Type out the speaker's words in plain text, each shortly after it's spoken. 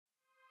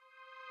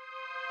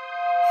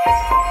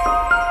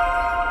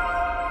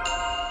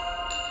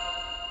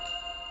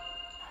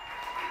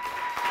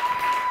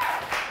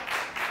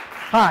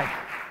Hi,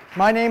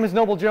 my name is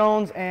Noble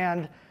Jones,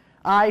 and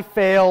I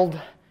failed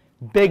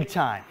big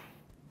time.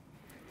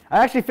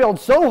 I actually failed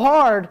so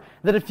hard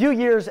that a few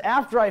years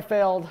after I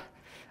failed,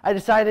 I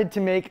decided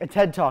to make a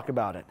TED Talk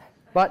about it.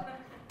 But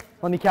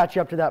let me catch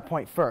you up to that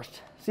point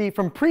first. See,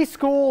 from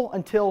preschool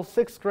until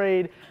 6th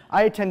grade,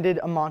 I attended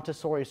a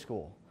Montessori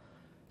school.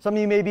 Some of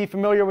you may be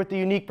familiar with the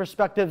unique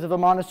perspectives of a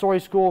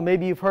Montessori school.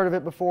 Maybe you've heard of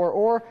it before,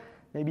 or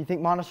maybe you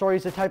think Montessori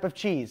is a type of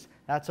cheese.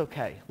 That's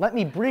okay. Let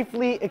me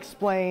briefly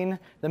explain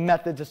the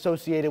methods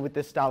associated with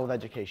this style of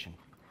education.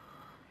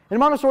 In a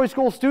Montessori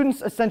school,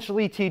 students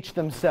essentially teach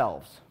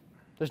themselves.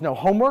 There's no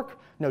homework,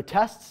 no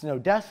tests, no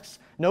desks,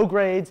 no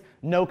grades,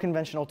 no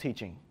conventional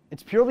teaching.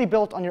 It's purely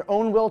built on your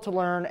own will to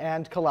learn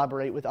and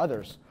collaborate with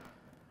others.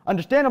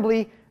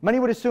 Understandably, many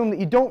would assume that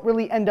you don't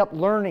really end up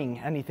learning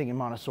anything in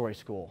Montessori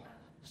school.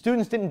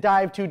 Students didn't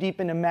dive too deep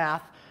into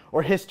math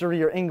or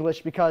history or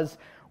English because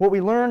what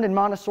we learned in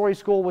Montessori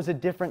school was a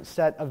different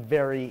set of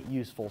very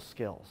useful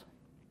skills.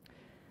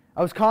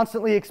 I was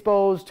constantly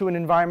exposed to an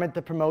environment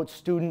that promotes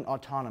student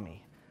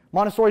autonomy.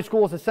 Montessori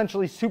school is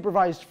essentially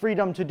supervised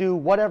freedom to do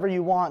whatever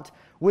you want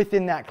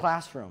within that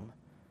classroom.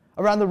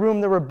 Around the room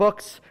there were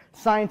books,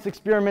 science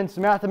experiments,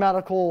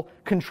 mathematical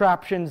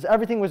contraptions.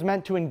 Everything was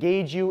meant to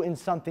engage you in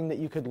something that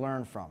you could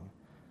learn from.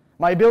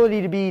 My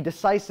ability to be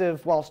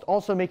decisive whilst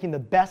also making the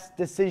best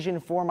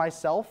decision for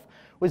myself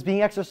was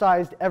being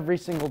exercised every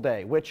single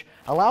day, which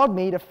allowed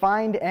me to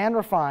find and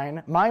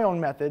refine my own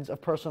methods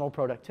of personal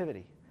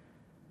productivity.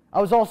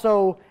 I was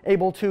also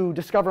able to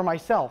discover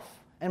myself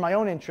and my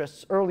own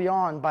interests early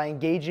on by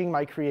engaging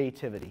my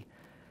creativity.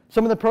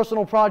 Some of the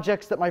personal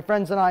projects that my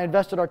friends and I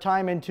invested our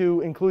time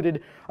into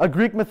included a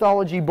Greek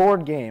mythology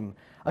board game,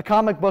 a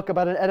comic book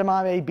about an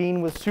edamame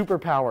bean with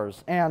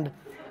superpowers, and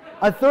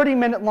a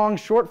 30-minute long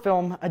short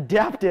film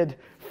adapted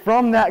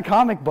from that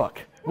comic book,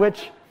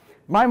 which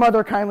my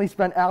mother kindly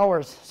spent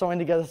hours sewing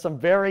together some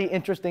very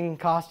interesting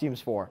costumes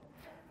for.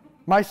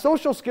 My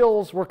social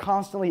skills were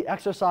constantly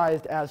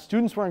exercised as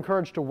students were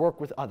encouraged to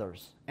work with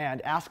others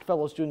and ask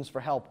fellow students for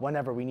help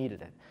whenever we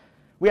needed it.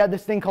 We had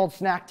this thing called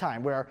snack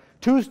time, where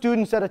 2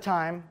 students at a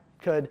time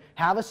could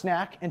have a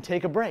snack and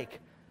take a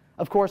break.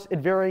 Of course, it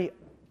very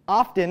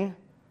often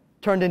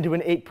turned into an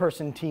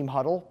 8-person team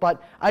huddle,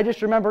 but I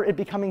just remember it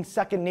becoming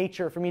second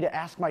nature for me to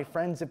ask my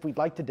friends if we'd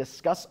like to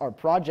discuss our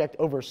project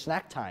over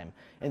snack time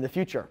in the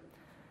future.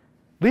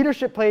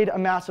 Leadership played a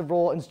massive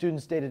role in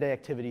students' day-to-day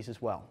activities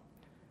as well.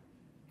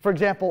 For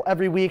example,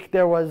 every week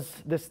there was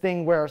this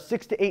thing where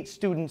 6 to 8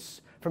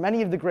 students from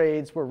any of the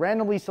grades were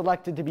randomly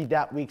selected to be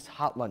that week's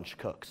hot lunch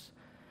cooks.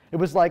 It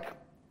was like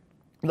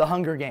the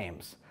Hunger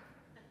Games.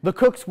 The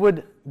cooks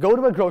would go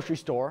to a grocery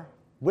store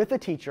with a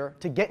teacher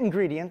to get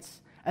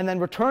ingredients and then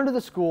return to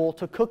the school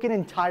to cook an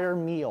entire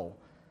meal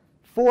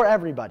for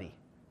everybody.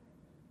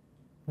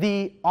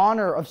 The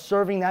honor of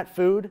serving that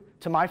food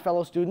to my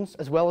fellow students,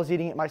 as well as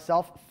eating it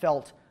myself,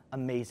 felt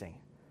amazing.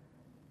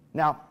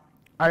 Now,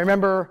 I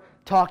remember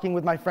talking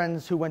with my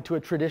friends who went to a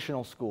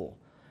traditional school.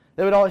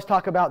 They would always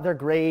talk about their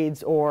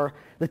grades or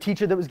the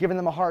teacher that was giving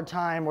them a hard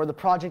time or the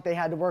project they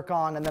had to work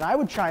on, and then I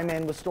would chime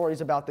in with stories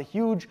about the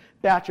huge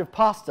batch of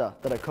pasta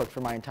that I cooked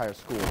for my entire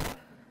school.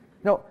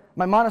 No,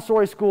 my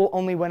Montessori school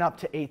only went up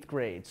to 8th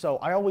grade, so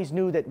I always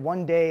knew that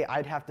one day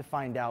I'd have to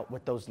find out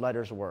what those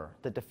letters were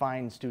that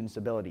defined students'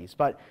 abilities,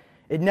 but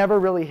it never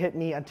really hit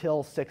me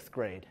until 6th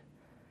grade.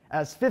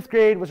 As 5th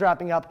grade was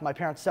wrapping up, my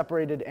parents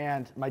separated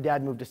and my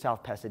dad moved to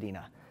South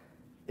Pasadena.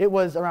 It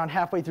was around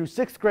halfway through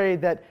 6th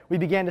grade that we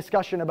began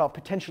discussion about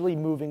potentially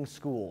moving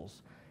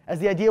schools. As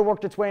the idea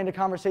worked its way into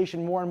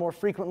conversation more and more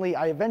frequently,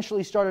 I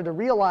eventually started to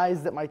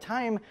realize that my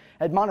time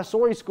at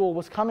Montessori school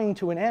was coming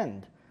to an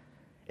end.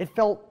 It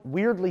felt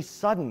weirdly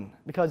sudden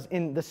because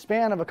in the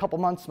span of a couple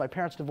months, my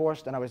parents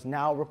divorced and I was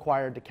now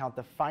required to count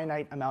the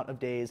finite amount of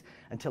days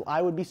until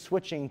I would be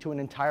switching to an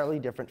entirely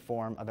different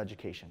form of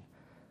education.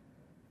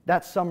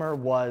 That summer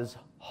was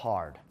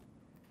hard.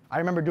 I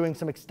remember doing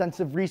some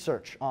extensive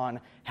research on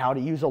how to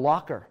use a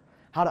locker,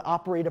 how to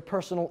operate a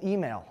personal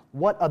email,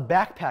 what a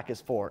backpack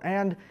is for,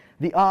 and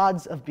the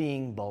odds of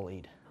being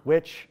bullied,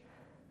 which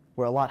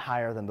were a lot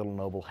higher than little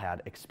Noble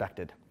had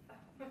expected.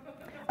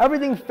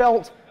 Everything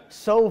felt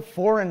so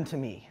foreign to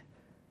me.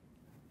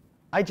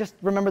 I just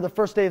remember the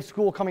first day of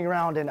school coming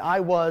around and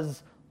I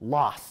was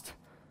lost.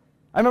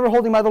 I remember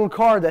holding my little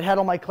card that had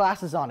all my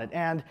classes on it,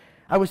 and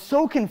I was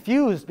so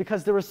confused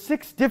because there were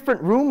 6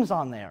 different rooms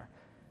on there.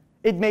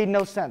 It made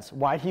no sense.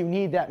 Why do you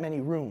need that many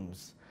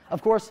rooms?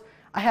 Of course,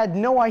 I had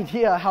no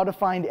idea how to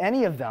find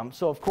any of them,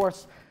 so of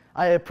course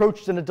I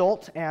approached an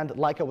adult and,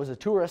 like I was a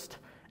tourist,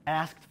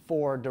 asked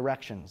for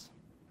directions.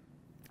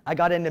 I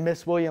got into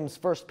Miss Williams'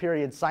 first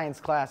period science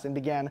class and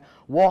began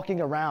walking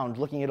around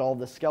looking at all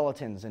the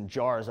skeletons and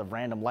jars of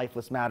random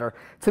lifeless matter.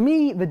 To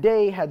me, the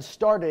day had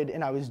started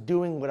and I was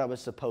doing what I was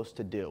supposed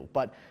to do.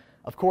 But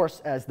of course,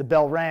 as the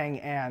bell rang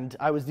and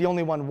I was the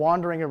only one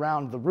wandering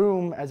around the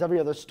room as every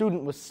other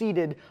student was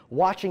seated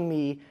watching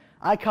me,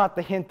 I caught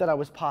the hint that I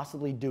was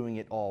possibly doing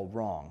it all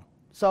wrong.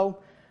 So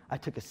I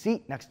took a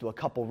seat next to a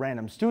couple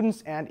random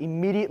students and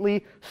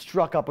immediately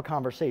struck up a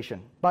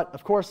conversation. But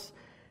of course,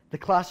 the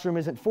classroom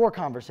isn't for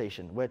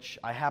conversation, which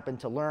I happened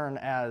to learn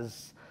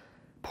as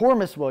poor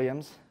Miss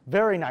Williams,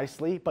 very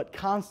nicely, but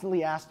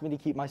constantly asked me to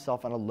keep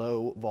myself on a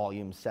low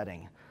volume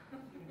setting.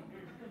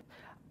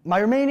 My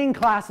remaining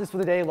classes for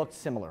the day looked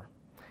similar.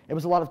 It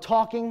was a lot of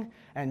talking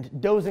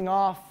and dozing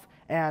off,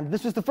 and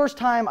this was the first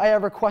time I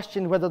ever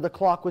questioned whether the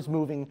clock was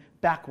moving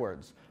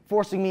backwards,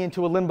 forcing me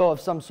into a limbo of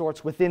some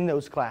sorts within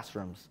those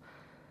classrooms.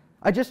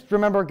 I just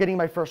remember getting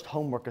my first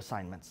homework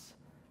assignments.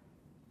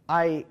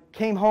 I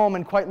came home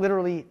and quite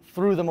literally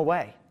threw them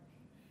away.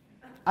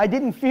 I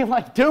didn't feel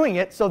like doing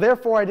it, so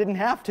therefore I didn't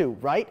have to,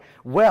 right?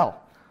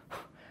 Well,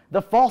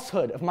 the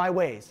falsehood of my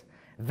ways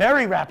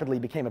very rapidly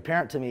became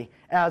apparent to me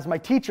as my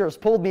teachers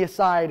pulled me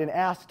aside and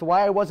asked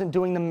why I wasn't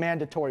doing the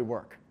mandatory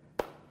work.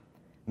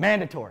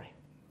 Mandatory.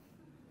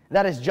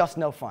 That is just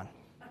no fun.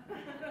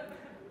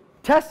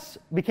 Tests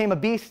became a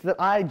beast that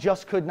I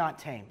just could not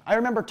tame. I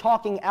remember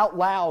talking out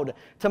loud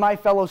to my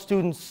fellow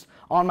students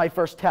on my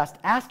first test,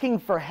 asking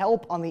for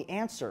help on the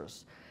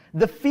answers.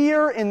 The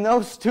fear in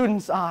those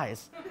students'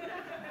 eyes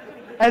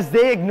as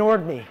they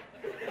ignored me,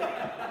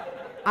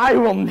 I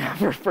will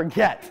never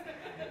forget.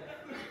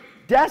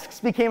 Desks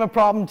became a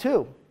problem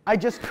too. I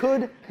just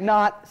could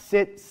not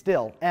sit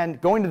still,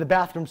 and going to the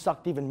bathroom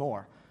sucked even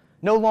more.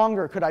 No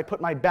longer could I put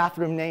my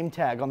bathroom name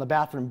tag on the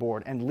bathroom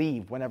board and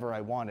leave whenever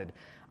I wanted.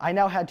 I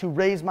now had to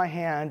raise my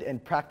hand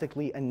and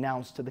practically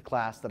announce to the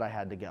class that I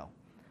had to go.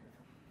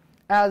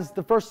 As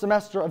the first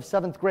semester of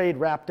 7th grade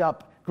wrapped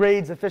up,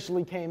 grades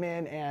officially came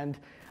in, and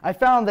I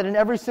found that in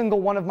every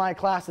single one of my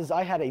classes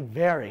I had a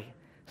very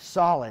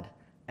solid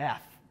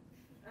F.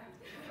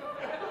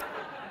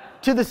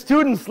 To the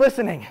students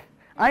listening,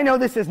 I know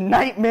this is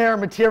nightmare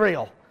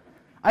material.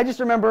 I just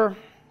remember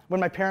when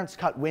my parents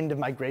caught wind of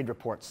my grade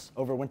reports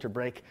over winter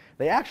break,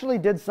 they actually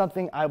did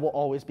something I will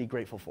always be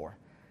grateful for.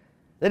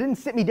 They didn't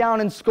sit me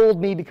down and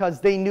scold me because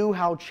they knew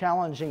how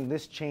challenging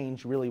this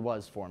change really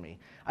was for me.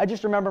 I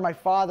just remember my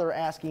father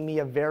asking me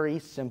a very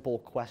simple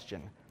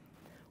question.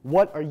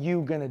 What are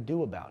you going to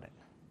do about it?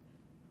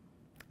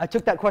 I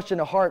took that question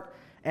to heart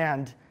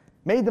and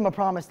made them a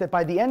promise that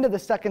by the end of the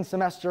second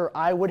semester,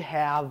 I would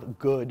have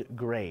good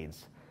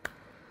grades.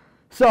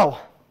 So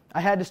I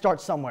had to start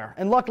somewhere,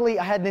 and luckily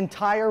I had an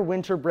entire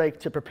winter break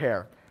to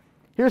prepare.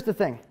 Here's the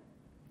thing.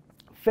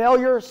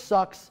 Failure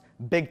sucks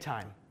big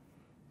time.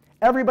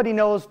 Everybody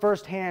knows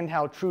firsthand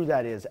how true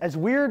that is. As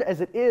weird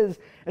as it is,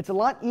 it's a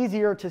lot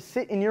easier to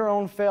sit in your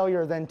own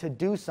failure than to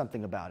do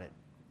something about it.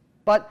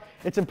 But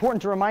it's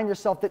important to remind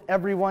yourself that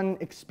everyone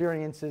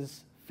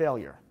experiences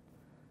failure.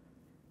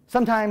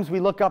 Sometimes we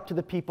look up to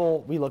the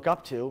people we look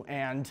up to,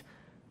 and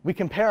we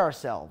compare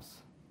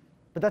ourselves.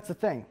 But that's the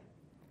thing.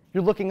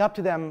 You're looking up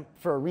to them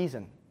for a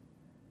reason.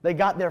 They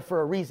got there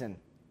for a reason.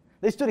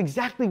 They stood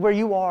exactly where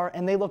you are,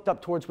 and they looked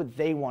up towards what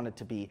they wanted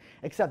to be.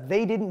 Except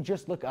they didn't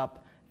just look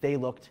up, they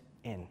looked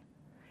in.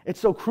 It's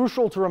so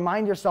crucial to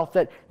remind yourself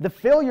that the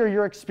failure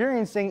you're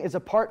experiencing is a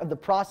part of the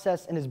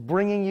process and is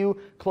bringing you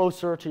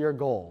closer to your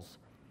goals.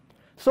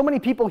 So many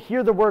people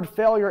hear the word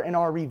failure and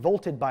are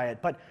revolted by it,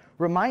 but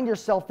remind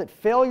yourself that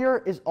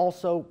failure is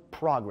also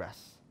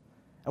progress.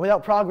 And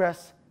without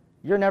progress,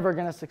 you're never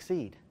going to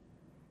succeed.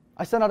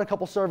 I sent out a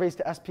couple surveys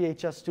to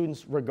SPHS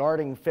students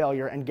regarding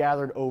failure and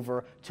gathered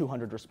over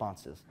 200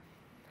 responses.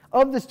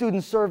 Of the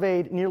students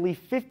surveyed, nearly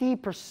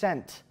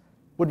 50%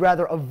 would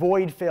rather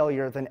avoid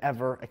failure than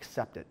ever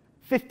accept it.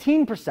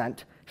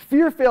 15%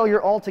 fear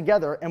failure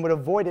altogether and would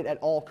avoid it at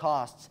all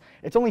costs.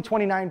 It's only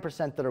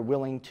 29% that are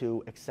willing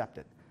to accept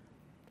it.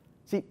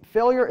 See,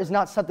 failure is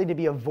not something to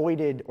be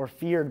avoided or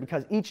feared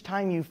because each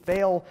time you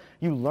fail,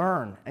 you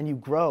learn and you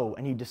grow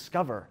and you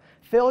discover.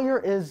 Failure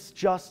is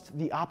just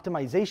the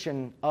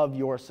optimization of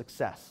your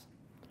success.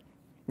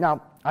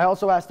 Now, I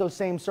also asked those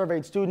same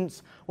surveyed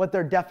students what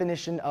their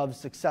definition of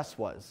success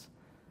was.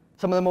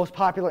 Some of the most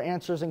popular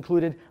answers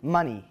included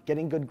money,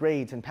 getting good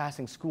grades and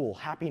passing school,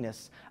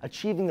 happiness,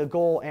 achieving a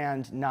goal,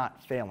 and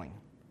not failing.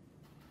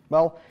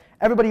 Well,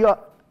 everybody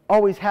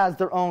always has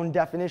their own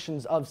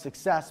definitions of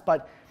success,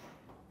 but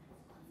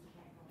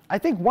I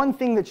think one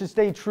thing that should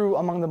stay true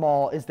among them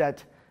all is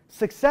that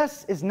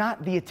success is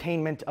not the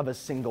attainment of a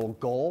single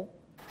goal,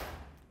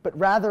 but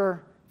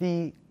rather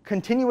the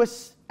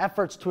continuous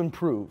efforts to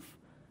improve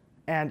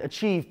and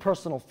achieve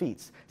personal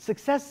feats.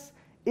 Success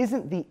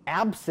isn't the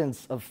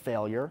absence of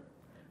failure,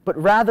 but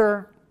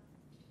rather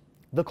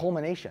the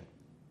culmination.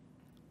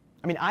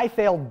 I mean, I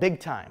failed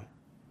big time.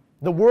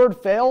 The word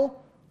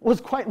fail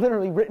was quite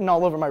literally written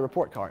all over my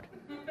report card.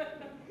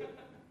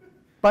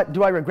 But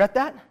do I regret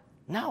that?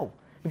 No.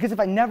 Because if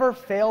I never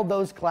failed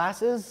those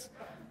classes,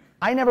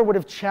 I never would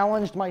have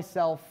challenged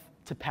myself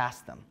to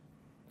pass them.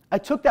 I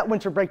took that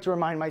winter break to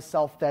remind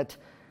myself that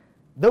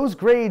those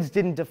grades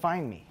didn't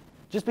define me.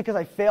 Just because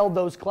I failed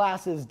those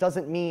classes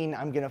doesn't mean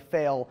I'm going to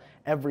fail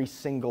every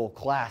single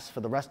class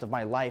for the rest of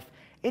my life.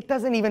 It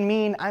doesn't even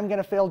mean I'm going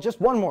to fail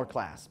just one more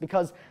class,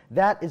 because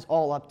that is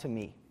all up to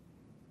me.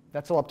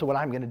 That's all up to what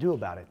I'm going to do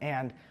about it.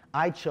 And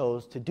I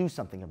chose to do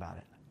something about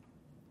it.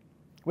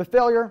 With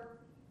failure,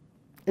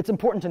 it's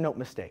important to note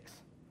mistakes.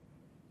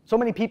 So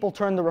many people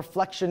turn the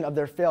reflection of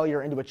their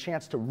failure into a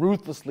chance to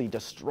ruthlessly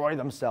destroy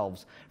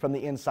themselves from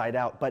the inside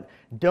out, but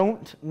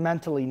don't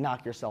mentally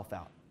knock yourself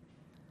out.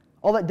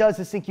 All that does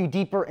is sink you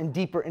deeper and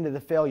deeper into the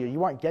failure.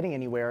 You aren't getting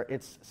anywhere.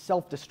 It's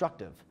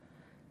self-destructive.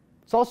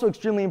 It's also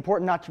extremely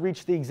important not to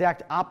reach the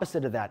exact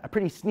opposite of that. A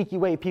pretty sneaky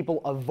way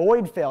people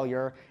avoid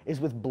failure is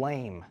with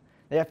blame.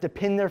 They have to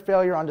pin their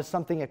failure onto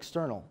something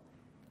external.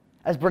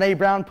 As Brené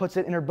Brown puts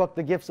it in her book,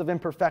 The Gifts of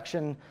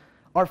Imperfection,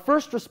 our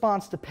first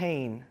response to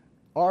pain,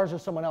 ours or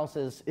someone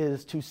else's,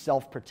 is to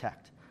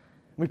self-protect.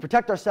 We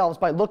protect ourselves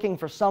by looking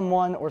for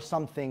someone or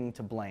something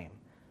to blame.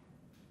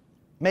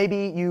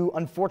 Maybe you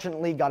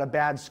unfortunately got a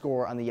bad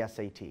score on the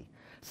SAT.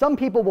 Some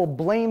people will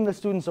blame the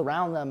students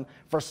around them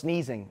for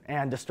sneezing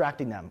and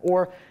distracting them,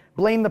 or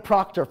blame the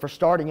proctor for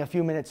starting a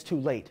few minutes too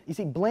late. You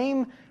see,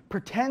 blame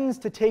pretends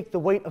to take the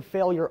weight of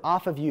failure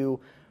off of you,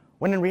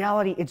 when in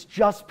reality it's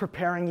just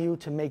preparing you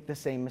to make the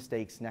same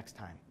mistakes next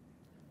time.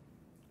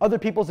 Other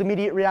people's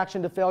immediate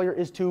reaction to failure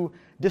is to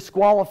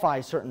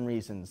disqualify certain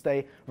reasons.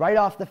 They write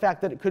off the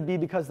fact that it could be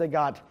because they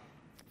got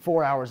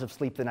 4 hours of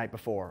sleep the night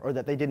before, or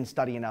that they didn't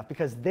study enough,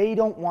 because they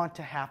don't want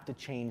to have to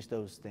change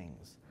those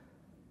things.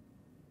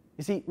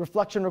 You see,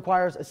 reflection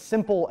requires a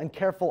simple and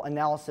careful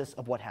analysis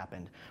of what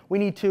happened. We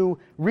need to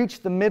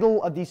reach the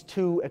middle of these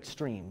two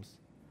extremes.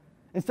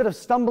 Instead of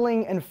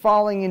stumbling and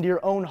falling into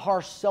your own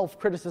harsh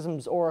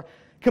self-criticisms or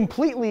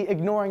completely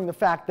ignoring the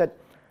fact that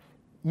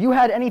you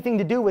had anything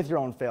to do with your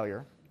own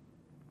failure,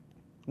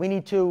 we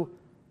need to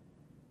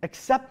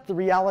accept the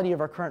reality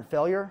of our current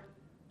failure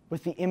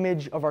with the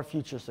image of our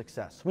future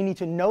success. We need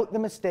to note the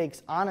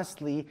mistakes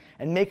honestly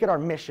and make it our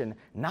mission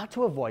not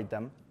to avoid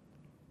them,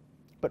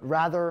 but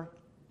rather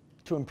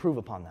to improve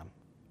upon them.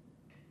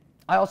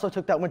 I also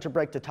took that winter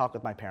break to talk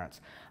with my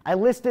parents. I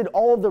listed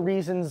all of the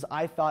reasons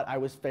I thought I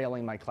was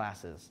failing my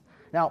classes.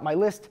 Now, my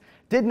list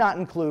did not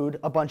include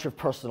a bunch of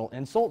personal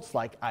insults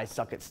like I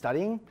suck at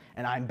studying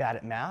and I'm bad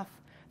at math.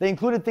 They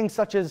included things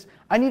such as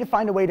I need to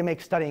find a way to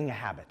make studying a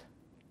habit.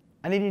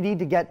 I need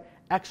to get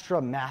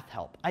extra math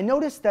help. I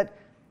noticed that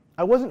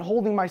I wasn't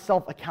holding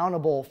myself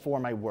accountable for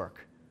my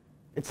work.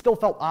 It still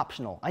felt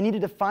optional. I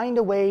needed to find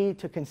a way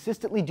to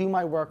consistently do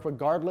my work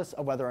regardless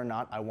of whether or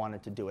not I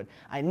wanted to do it.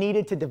 I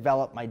needed to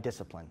develop my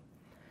discipline.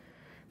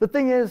 The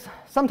thing is,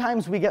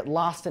 sometimes we get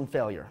lost in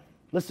failure,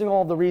 listing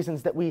all the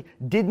reasons that we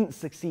didn't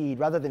succeed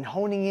rather than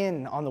honing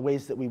in on the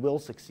ways that we will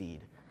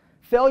succeed.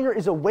 Failure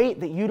is a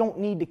weight that you don't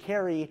need to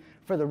carry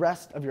for the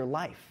rest of your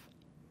life.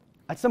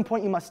 At some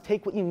point, you must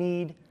take what you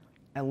need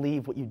and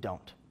leave what you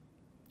don't.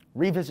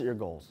 Revisit your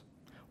goals.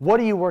 What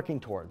are you working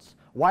towards?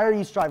 Why are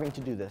you striving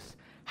to do this?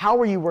 How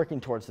are you working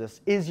towards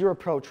this? Is your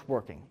approach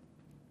working?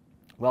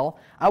 Well,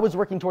 I was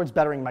working towards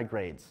bettering my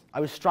grades. I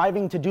was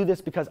striving to do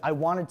this because I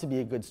wanted to be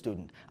a good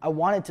student. I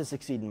wanted to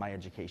succeed in my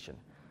education.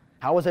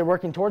 How was I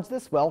working towards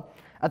this? Well,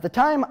 at the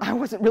time, I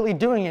wasn't really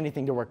doing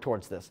anything to work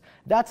towards this.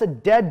 That's a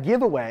dead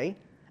giveaway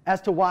as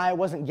to why I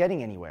wasn't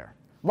getting anywhere.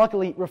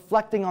 Luckily,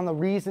 reflecting on the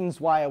reasons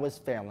why I was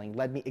failing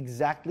led me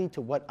exactly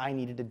to what I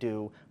needed to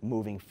do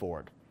moving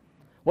forward.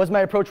 Was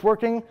my approach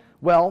working?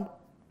 Well,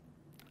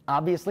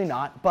 obviously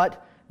not,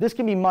 but this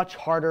can be much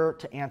harder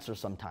to answer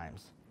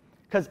sometimes.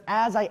 Because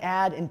as I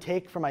add and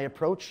take from my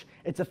approach,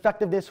 its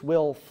effectiveness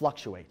will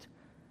fluctuate.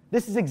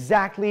 This is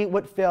exactly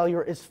what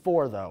failure is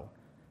for, though.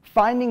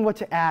 Finding what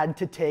to add,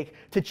 to take,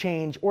 to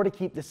change, or to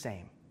keep the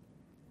same.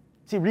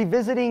 See,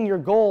 revisiting your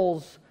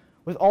goals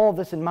with all of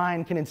this in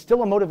mind can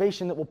instill a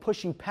motivation that will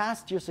push you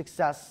past your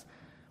success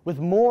with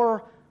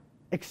more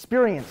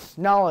experience,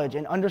 knowledge,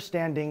 and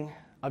understanding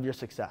of your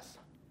success.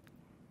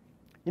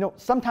 You know,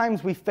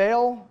 sometimes we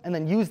fail and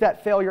then use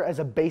that failure as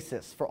a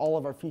basis for all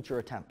of our future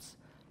attempts.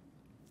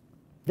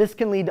 This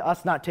can lead to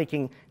us not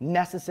taking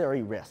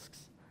necessary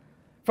risks.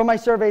 From my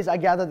surveys, I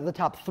gathered that the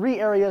top 3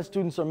 areas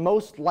students are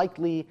most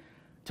likely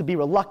to be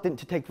reluctant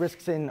to take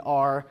risks in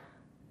are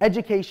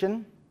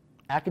education,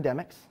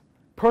 academics,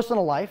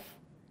 personal life,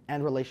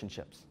 and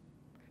relationships.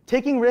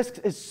 Taking risks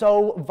is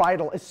so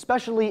vital,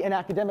 especially in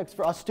academics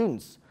for us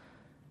students.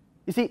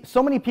 You see,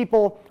 so many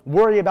people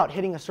worry about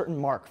hitting a certain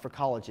mark for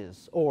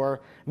colleges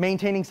or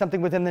maintaining something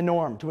within the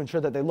norm to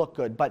ensure that they look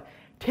good, but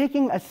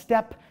taking a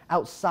step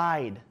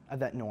outside of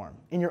that norm,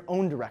 in your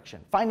own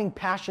direction, finding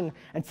passion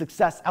and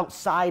success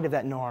outside of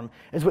that norm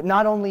is what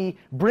not only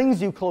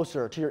brings you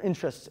closer to your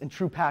interests and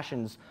true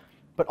passions,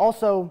 but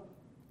also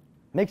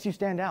makes you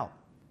stand out.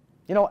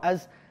 You know,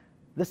 as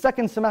the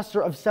second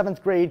semester of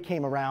 7th grade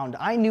came around,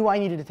 I knew I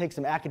needed to take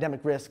some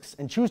academic risks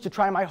and choose to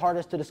try my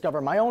hardest to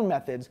discover my own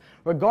methods,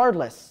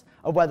 regardless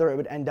of whether it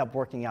would end up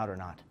working out or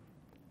not.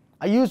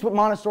 I used what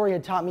Montessori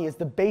had taught me as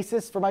the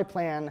basis for my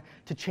plan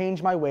to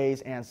change my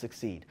ways and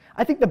succeed.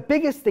 I think the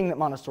biggest thing that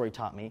Montessori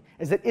taught me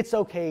is that it's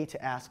okay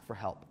to ask for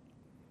help.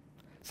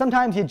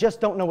 Sometimes you just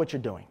don't know what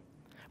you're doing.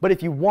 But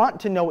if you want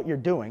to know what you're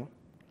doing,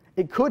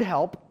 it could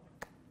help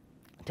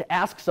to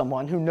ask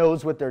someone who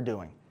knows what they're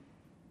doing.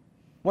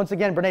 Once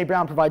again, Brene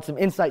Brown provides some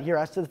insight here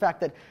as to the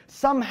fact that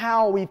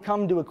somehow we've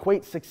come to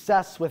equate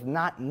success with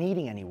not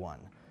needing anyone.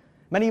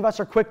 Many of us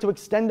are quick to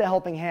extend a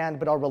helping hand,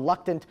 but are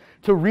reluctant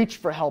to reach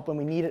for help when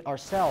we need it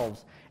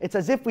ourselves. It's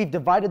as if we've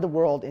divided the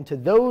world into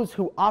those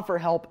who offer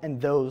help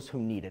and those who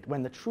need it,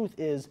 when the truth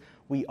is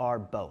we are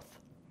both.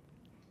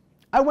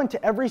 I went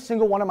to every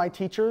single one of my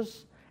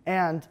teachers,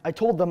 and I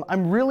told them,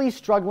 I'm really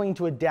struggling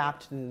to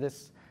adapt to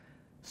this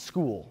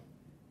school,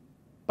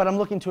 but I'm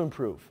looking to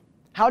improve.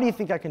 How do you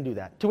think I can do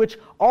that? To which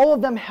all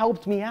of them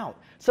helped me out.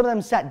 Some of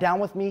them sat down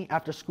with me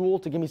after school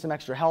to give me some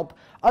extra help.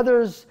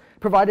 Others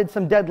provided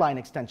some deadline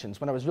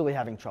extensions when I was really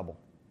having trouble.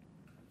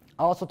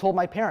 I also told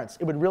my parents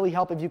it would really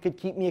help if you could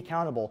keep me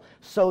accountable,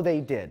 so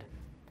they did.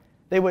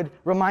 They would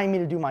remind me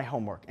to do my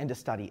homework and to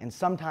study, and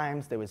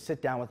sometimes they would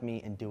sit down with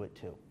me and do it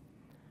too.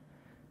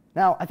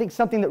 Now, I think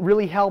something that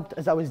really helped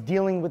as I was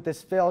dealing with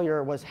this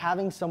failure was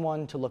having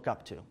someone to look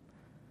up to.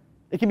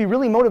 It can be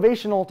really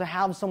motivational to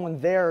have someone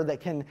there that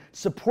can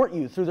support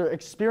you through their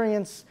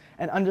experience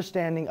and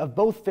understanding of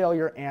both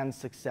failure and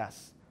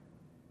success.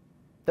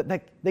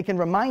 That they can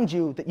remind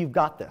you that you've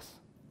got this.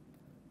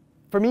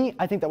 For me,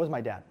 I think that was my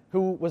dad,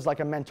 who was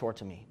like a mentor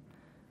to me.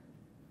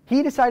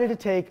 He decided to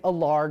take a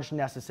large,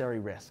 necessary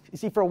risk. You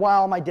see, for a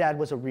while, my dad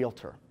was a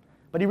realtor,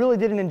 but he really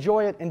didn't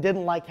enjoy it and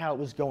didn't like how it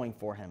was going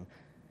for him.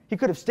 He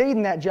could have stayed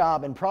in that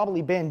job and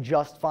probably been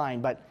just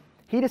fine, but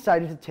he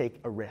decided to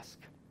take a risk.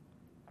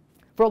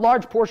 For a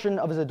large portion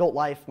of his adult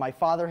life, my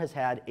father has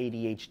had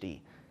ADHD.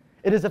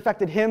 It has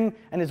affected him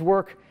and his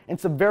work in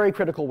some very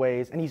critical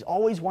ways, and he's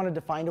always wanted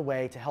to find a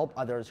way to help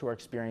others who are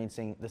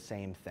experiencing the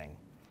same thing.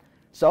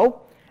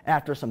 So,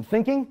 after some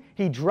thinking,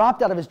 he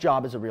dropped out of his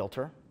job as a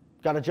realtor,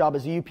 got a job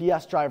as a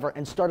UPS driver,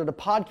 and started a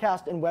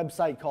podcast and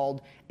website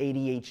called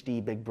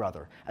ADHD Big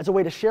Brother as a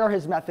way to share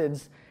his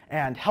methods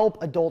and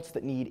help adults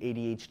that need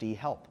ADHD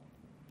help.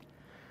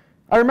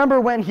 I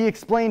remember when he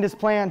explained his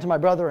plan to my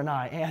brother and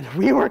I, and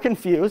we were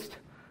confused,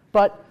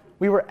 but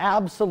we were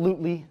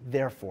absolutely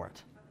there for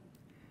it.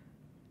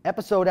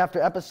 Episode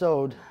after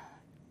episode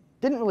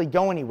didn't really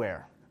go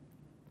anywhere.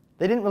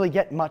 They didn't really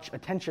get much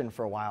attention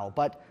for a while,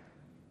 but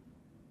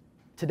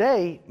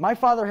today, my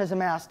father has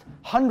amassed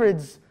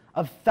hundreds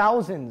of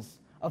thousands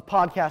of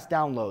podcast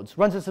downloads,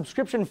 runs a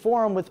subscription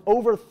forum with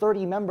over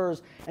 30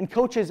 members, and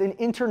coaches an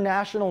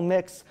international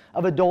mix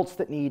of adults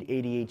that need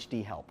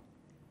ADHD help.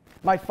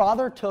 My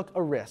father took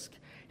a risk.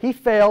 He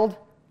failed,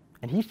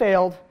 and he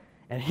failed,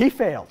 and he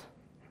failed.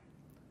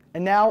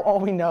 And now all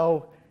we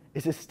know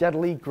is his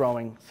steadily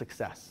growing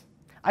success.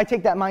 I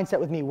take that mindset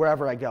with me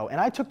wherever I go.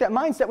 And I took that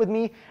mindset with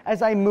me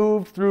as I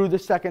moved through the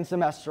second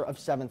semester of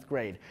 7th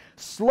grade.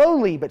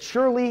 Slowly but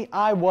surely,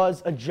 I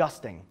was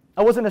adjusting.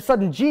 I wasn't a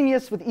sudden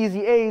genius with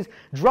easy A's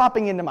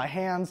dropping into my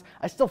hands.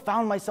 I still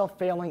found myself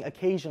failing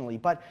occasionally.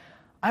 But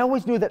I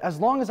always knew that as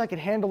long as I could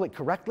handle it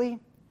correctly,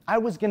 I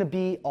was going to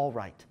be all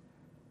right.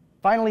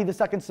 Finally, the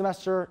second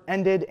semester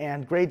ended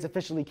and grades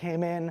officially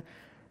came in.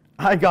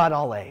 I got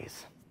all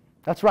A's.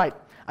 That's right.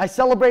 I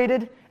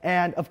celebrated,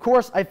 and of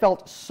course, I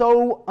felt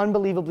so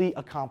unbelievably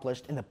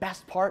accomplished. And the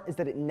best part is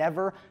that it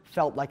never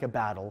felt like a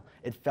battle.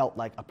 It felt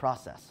like a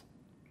process.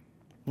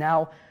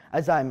 Now,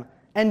 as I'm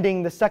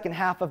ending the second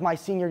half of my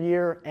senior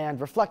year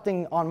and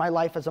reflecting on my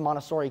life as a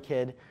Montessori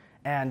kid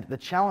and the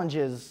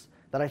challenges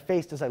that I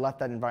faced as I left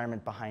that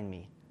environment behind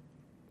me,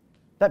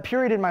 that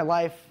period in my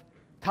life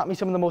taught me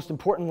some of the most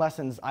important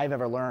lessons I've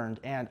ever learned,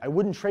 and I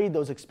wouldn't trade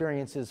those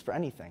experiences for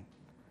anything.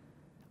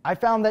 I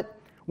found that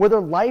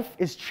whether life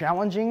is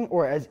challenging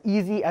or as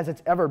easy as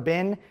it's ever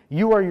been,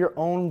 you are your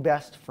own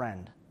best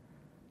friend.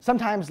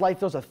 Sometimes life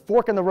throws a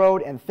fork in the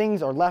road and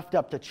things are left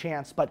up to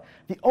chance, but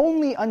the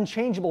only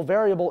unchangeable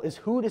variable is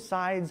who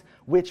decides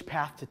which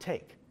path to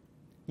take.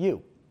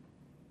 You.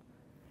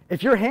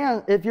 If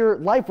your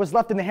life was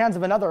left in the hands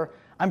of another,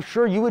 I'm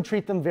sure you would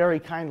treat them very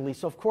kindly.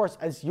 So of course,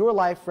 as your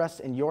life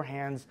rests in your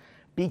hands,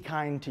 be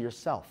kind to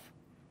yourself.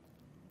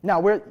 Now,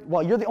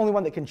 while you're the only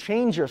one that can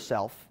change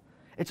yourself,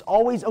 it's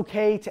always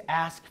okay to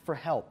ask for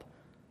help.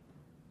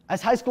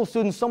 As high school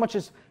students, so much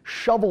is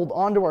shoveled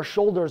onto our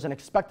shoulders and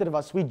expected of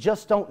us, we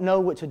just don't know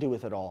what to do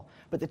with it all.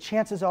 But the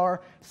chances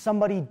are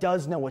somebody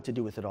does know what to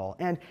do with it all.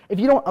 And if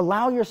you don't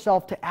allow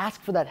yourself to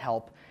ask for that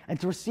help and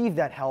to receive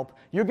that help,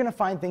 you're going to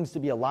find things to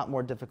be a lot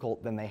more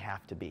difficult than they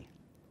have to be.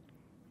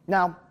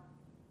 Now,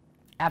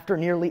 after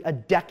nearly a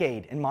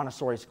decade in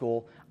Montessori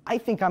school, I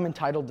think I'm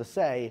entitled to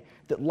say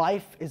that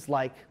life is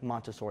like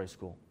Montessori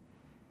school.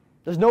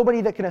 There's nobody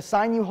that can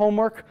assign you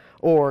homework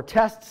or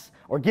tests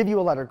or give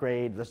you a letter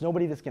grade. There's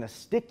nobody that's going to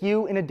stick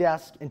you in a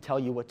desk and tell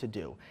you what to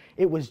do.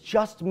 It was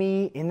just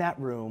me in that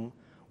room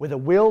with a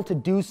will to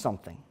do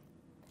something,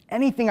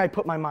 anything I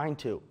put my mind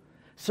to,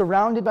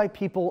 surrounded by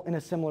people in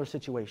a similar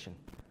situation.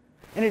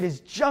 And it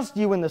is just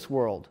you in this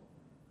world,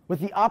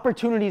 with the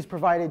opportunities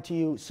provided to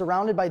you,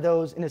 surrounded by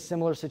those in a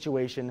similar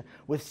situation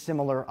with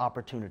similar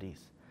opportunities.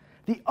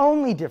 The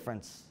only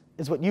difference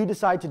is what you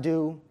decide to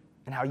do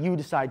and how you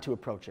decide to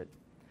approach it.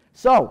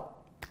 So,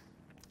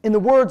 in the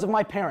words of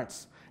my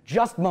parents,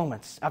 just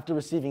moments after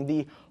receiving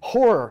the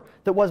horror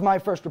that was my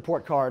first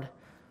report card,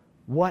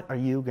 what are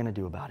you going to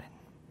do about it?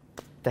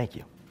 Thank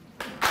you.